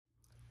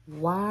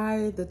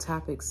Why the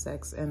topic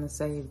sex and the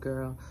saved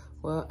girl?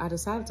 Well, I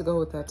decided to go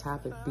with that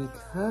topic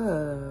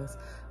because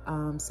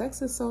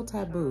sex is so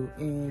taboo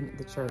in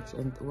the church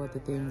and what the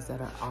things that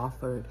are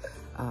offered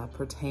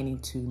pertaining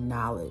to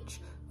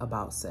knowledge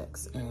about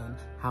sex and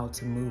how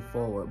to move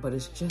forward. But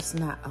it's just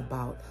not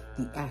about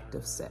the act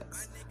of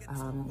sex.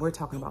 We're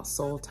talking about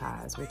soul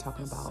ties. We're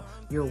talking about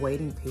your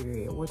waiting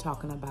period. We're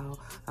talking about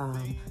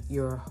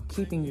your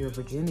keeping your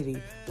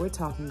virginity. We're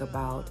talking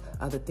about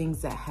the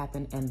things that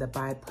happen and the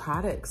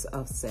byproducts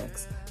of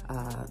sex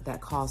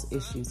that cause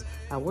issues.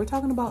 We're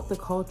talking about the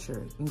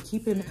culture and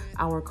keeping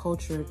our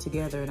culture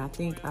together. And I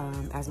think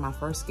as my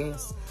first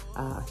guest,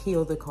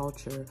 Heal the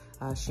Culture,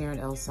 Sharon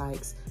L.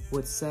 Sykes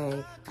would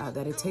say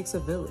that it takes a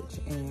village,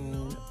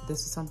 and this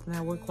is something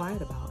that we're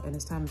quiet about, and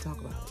it's time to talk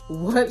about it.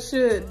 What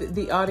should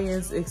the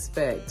audience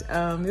expect?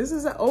 This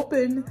is an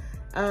open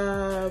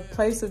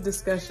place of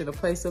discussion, a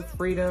place of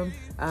freedom.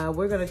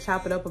 We're gonna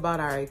chop it up about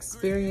our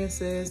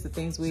experiences, the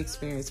things we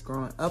experienced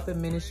growing up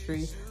in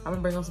ministry. I'm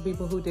gonna bring on some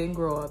people who didn't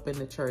grow up in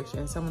the church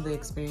and some of the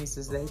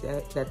experiences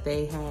that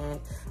they had.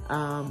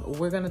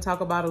 We're gonna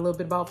talk about a little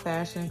bit about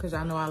fashion, because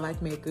I know I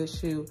like me a good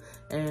shoe,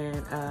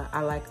 and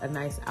I like a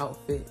nice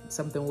outfit,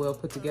 something well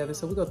put together.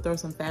 So we're gonna throw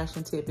some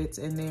fashion tidbits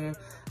in there.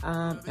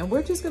 And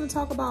we're just gonna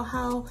talk about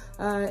how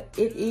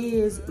it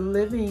is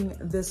living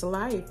this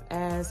life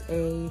as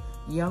a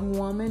young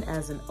woman,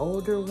 as an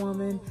older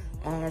woman,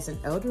 as an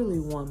elderly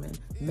woman,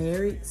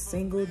 married,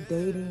 single,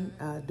 dating,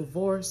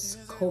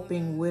 divorced,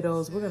 coping,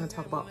 widows. We're going to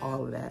talk about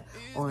all of that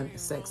on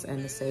Sex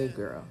and the Saved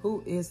Girl.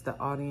 Who is the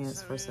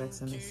audience for Sex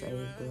and the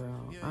Saved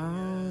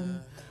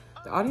Girl?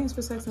 The audience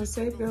for Sex and the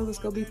Saved Girl is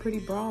going to be pretty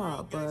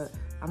broad, but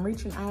I'm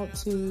reaching out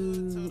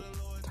to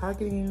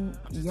targeting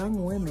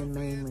young women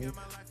mainly,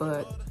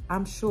 but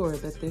I'm sure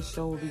that this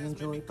show will be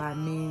enjoyed by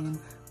men,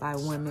 by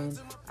women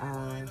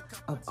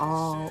of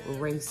all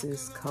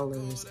races,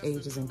 colors,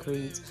 ages, and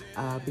creeds,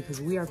 because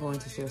we are going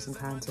to share some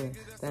content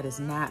that is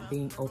not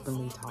being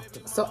openly talked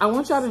about. So I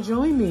want y'all to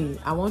join me.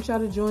 I want y'all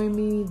to join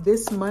me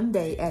this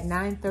Monday at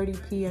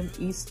 9:30 p.m.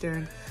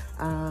 Eastern.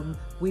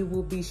 We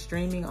will be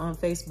streaming on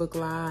Facebook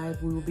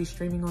Live. We will be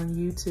streaming on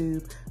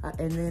YouTube,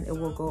 and then it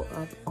will go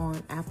up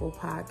on Apple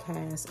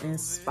Podcasts and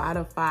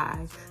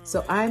Spotify.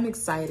 So I'm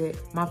excited.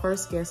 My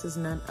first guest is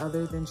none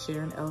other than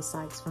Sharon L.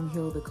 Sykes from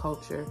Heal the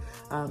Culture,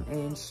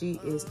 and she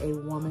is a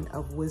woman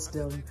of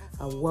wisdom,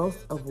 a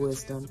wealth of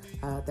wisdom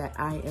that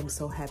I am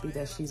so happy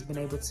that she's been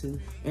able to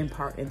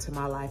impart into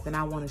my life. And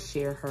I want to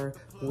share her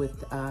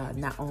with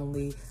not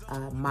only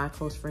my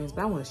close friends,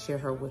 but I want to share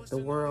her with the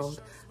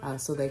world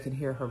so they can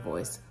hear her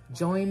voice.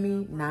 Join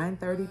me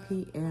 9:30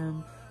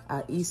 p.m.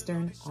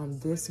 Eastern on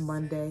this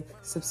Monday.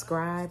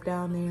 Subscribe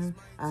down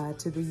there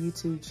to the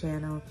YouTube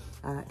channel,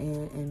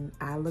 and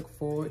I look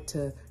forward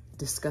to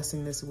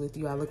discussing this with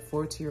you. I look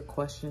forward to your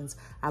questions.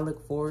 I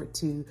look forward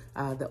to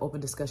the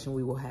open discussion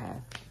we will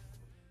have.